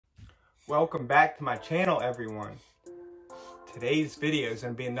Welcome back to my channel, everyone. Today's video is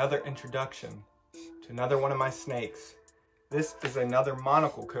going to be another introduction to another one of my snakes. This is another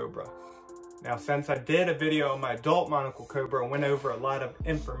Monocled Cobra. Now, since I did a video on my adult Monocled Cobra and went over a lot of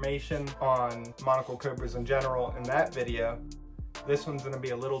information on Monocled Cobras in general in that video, this one's going to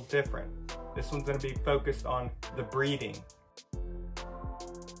be a little different. This one's going to be focused on the breeding.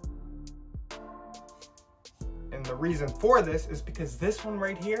 And the reason for this is because this one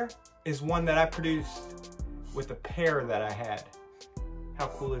right here is one that I produced with a pair that I had. How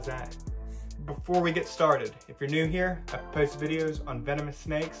cool is that? Before we get started, if you're new here, I post videos on venomous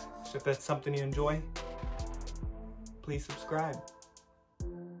snakes, so if that's something you enjoy, please subscribe.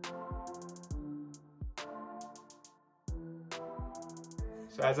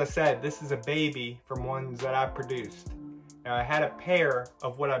 So as I said, this is a baby from ones that I produced. Now I had a pair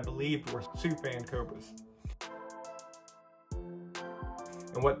of what I believed were Siouxpan cobras.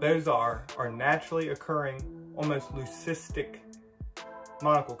 And what those are naturally occurring, almost leucistic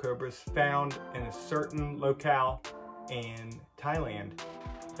monocled cobras found in a certain locale in Thailand.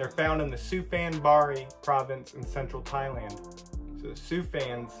 They're found in the Siouxpan Bari province in central Thailand. So the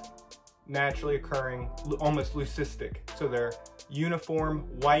Siouxpans, naturally occurring, almost leucistic. So they're uniform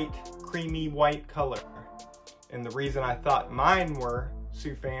white, creamy white color. And the reason I thought mine were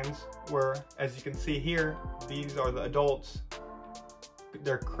Siouxpans were, as you can see here, these are the adults.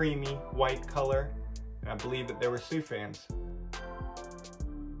 They're creamy white color, and I believe that they were Siouxpans.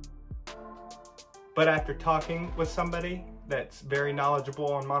 But after talking with somebody that's very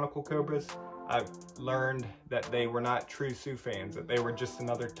knowledgeable on Monocled Cobras, I've learned that they were not true Siouxpans, that they were just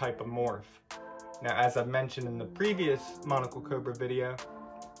another type of morph. Now, as I've mentioned in the previous Monocled Cobra video,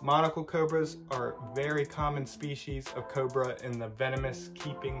 Monocled Cobras are a very common species of cobra in the venomous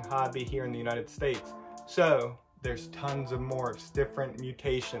keeping hobby here in the United States. So there's tons of morphs, different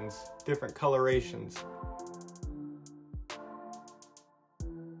mutations, different colorations.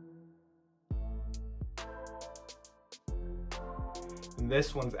 And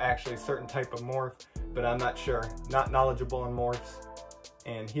this one's actually a certain type of morph, but I'm not sure, not knowledgeable on morphs.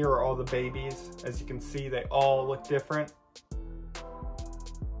 And here are all the babies. As you can see, they all look different.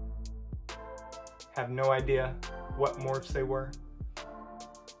 Have no idea what morphs they were.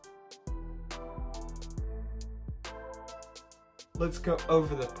 Let's go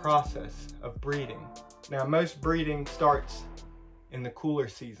over the process of breeding. Now, most breeding starts in the cooler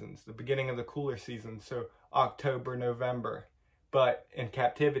seasons, the beginning of the cooler season, so October, November. But in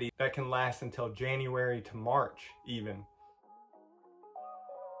captivity, that can last until January to March even.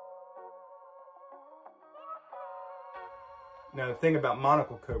 Now, the thing about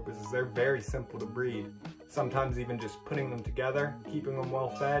Monocled Cobras is they're very simple to breed. Sometimes even just putting them together, keeping them well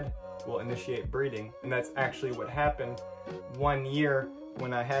fed, will initiate breeding. And that's actually what happened one year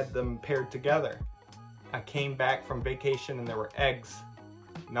when I had them paired together. I came back from vacation and there were eggs,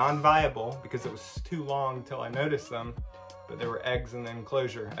 non-viable because it was too long till I noticed them, but there were eggs in the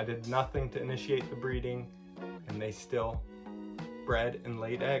enclosure. I did nothing to initiate the breeding and they still bred and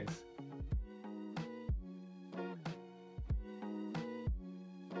laid eggs.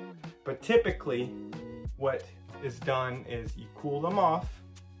 But typically what is done is you cool them off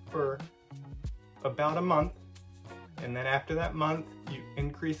for about a month, and then after that month you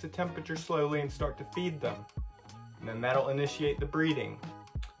increase the temperature slowly and start to feed them, and then that'll initiate the breeding.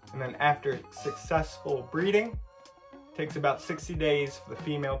 And then after successful breeding, it takes about 60 days for the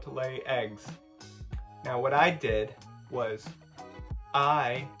female to lay eggs. Now what I did was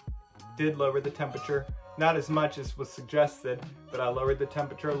I did lower the temperature, not as much as was suggested, but I lowered the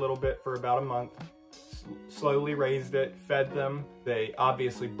temperature a little bit for about a month. Slowly raised it, fed them. They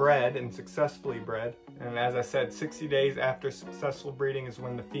obviously bred and successfully bred. And as I said, 60 days after successful breeding is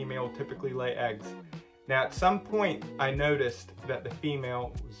when the female typically lay eggs. Now at some point I noticed that the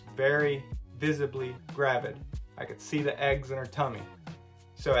female was very visibly gravid. I could see the eggs in her tummy.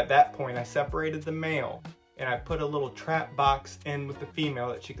 So at that point I separated the male and I put a little trap box in with the female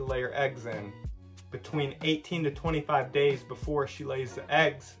that she could lay her eggs in. Between 18 to 25 days before she lays the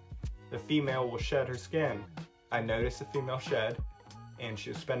eggs, the female will shed her skin. I noticed the female shed, and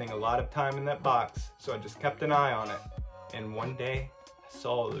she was spending a lot of time in that box, so I just kept an eye on it. And one day, I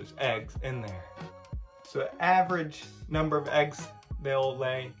saw those eggs in there. So the average number of eggs they'll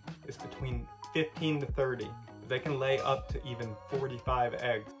lay is between 15 to 30. They can lay up to even 45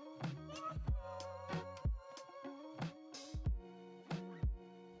 eggs.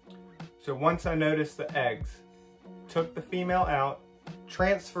 So once I noticed the eggs, took the female out,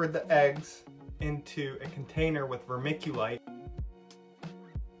 transferred the eggs into a container with vermiculite,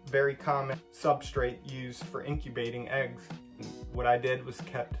 very common substrate used for incubating eggs. what I did was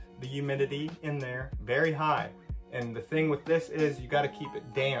kept the humidity in there very high. And the thing with this is you got to keep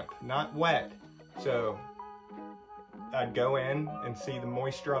it damp, not wet. So I'd go in and see the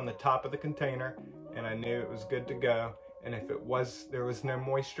moisture on the top of the container, and I knew it was good to go. And if there was no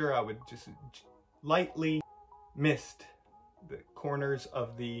moisture, I would just lightly mist the corners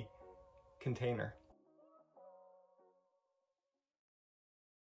of the container.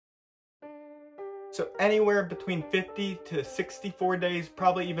 So anywhere between 50 to 64 days,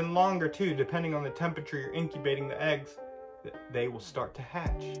 probably even longer too, depending on the temperature you're incubating the eggs, they will start to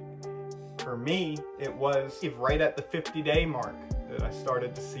hatch. For me, it was right at the 50-day mark that I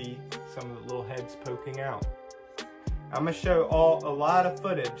started to see some of the little heads poking out. I'm gonna show a lot of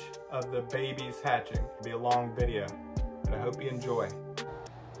footage of the babies hatching. It'll be a long video, but I hope you enjoy.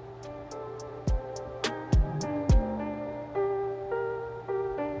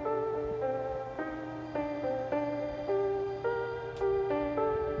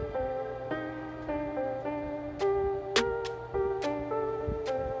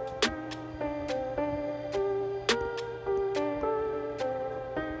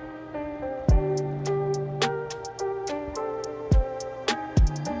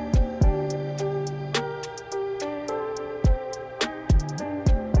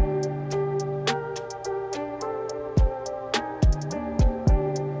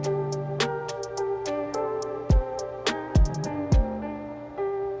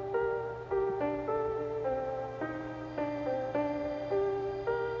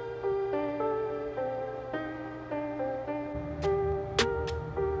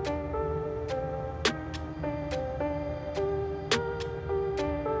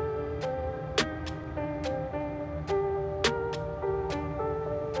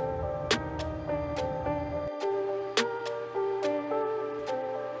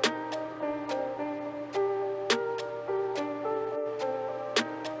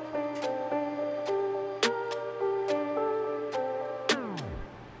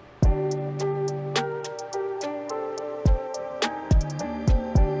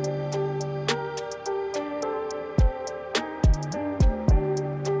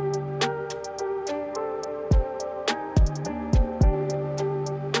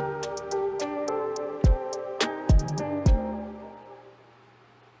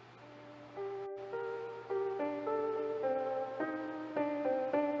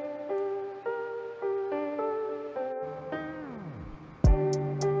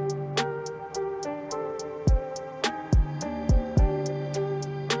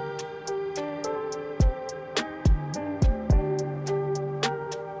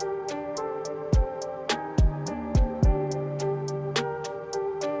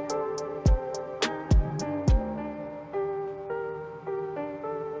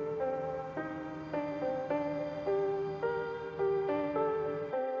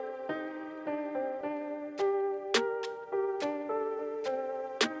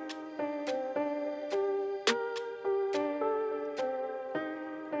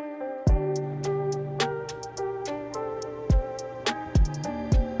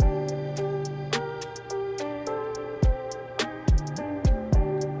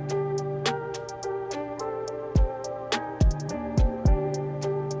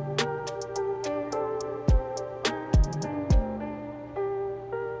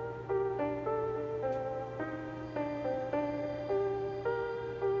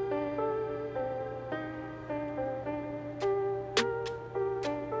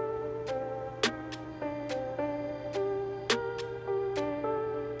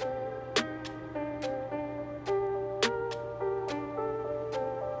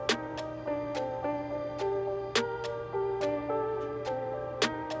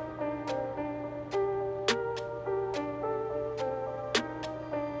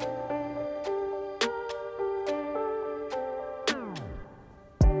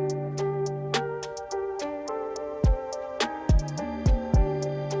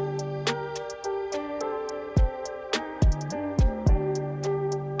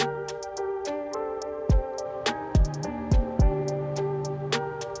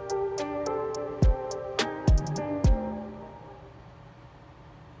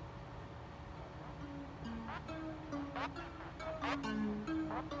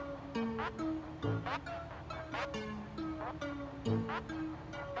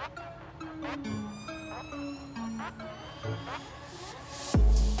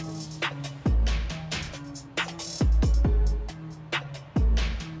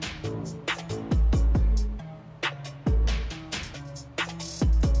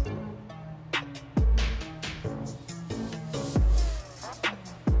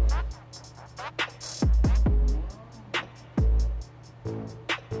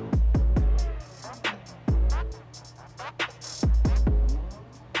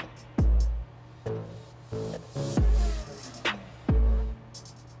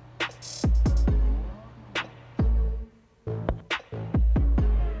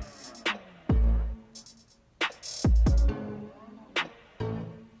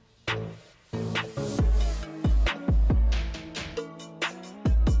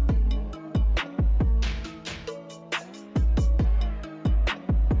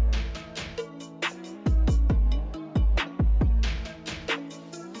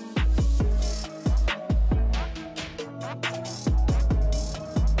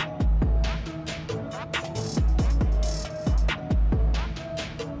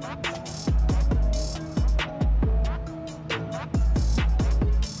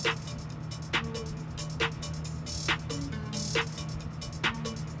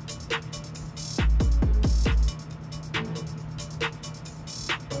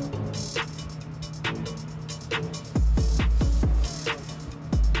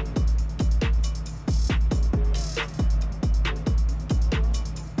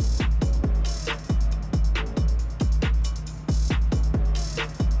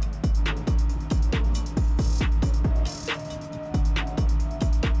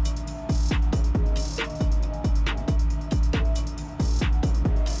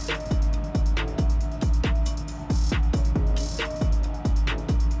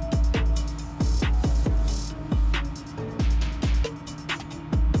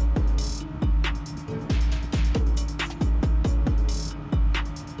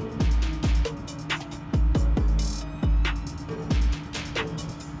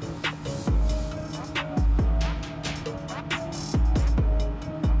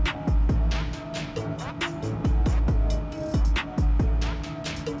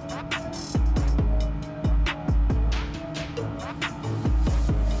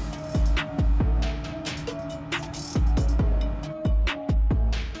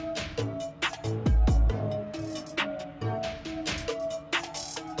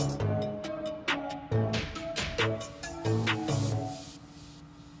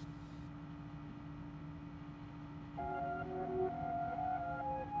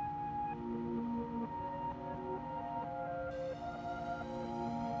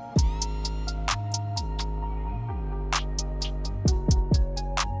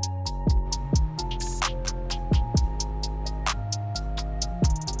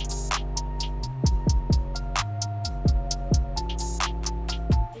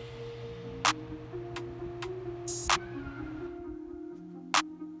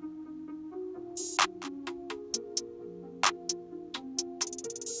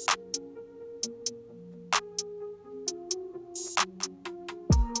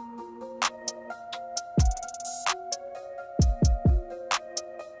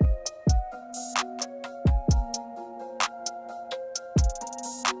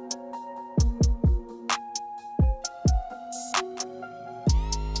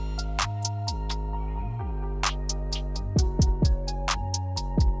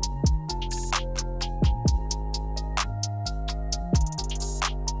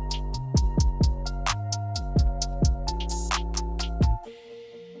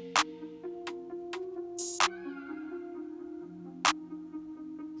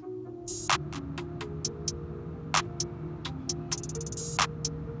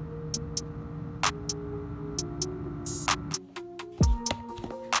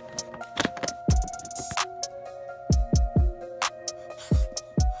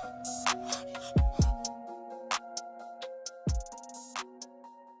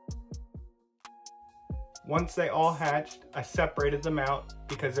 Once they all hatched, I separated them out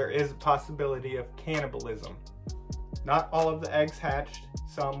because there is a possibility of cannibalism. Not all of the eggs hatched,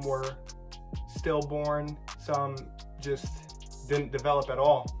 some were stillborn, some just didn't develop at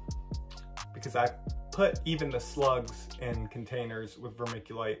all. Because I put even the slugs in containers with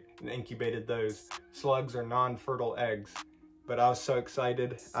vermiculite and incubated those. Slugs are non-fertile eggs, but I was so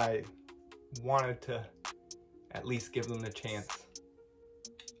excited I wanted to at least give them the chance.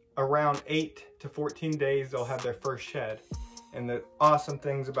 Around 8 to 14 days, they'll have their first shed. And the awesome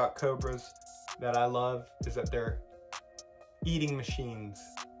things about cobras that I love is that they're eating machines.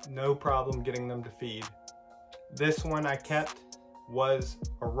 No problem getting them to feed. This one I kept was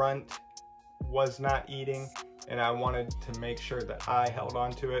a runt, was not eating, and I wanted to make sure that I held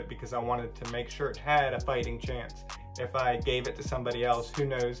on to it because I wanted to make sure it had a fighting chance. If I gave it to somebody else, who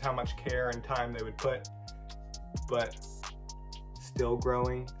knows how much care and time they would put. But still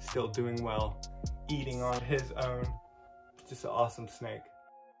growing, still doing well, eating on his own. Just an awesome snake.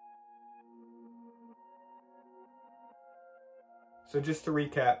 So just to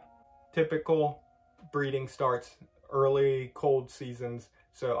recap, typical breeding starts early cold seasons,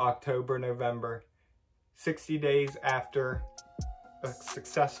 so October, November. 60 days after a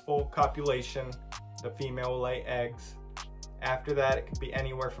successful copulation, the female will lay eggs. After that, it could be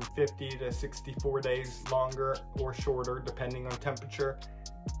anywhere from 50 to 64 days longer or shorter, depending on temperature,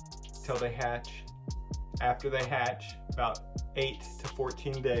 till they hatch. After they hatch, about 8 to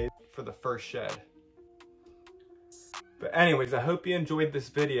 14 days for the first shed. But anyways, I hope you enjoyed this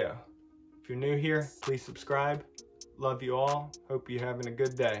video. If you're new here, please subscribe. Love you all. Hope you're having a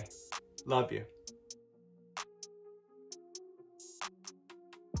good day. Love you.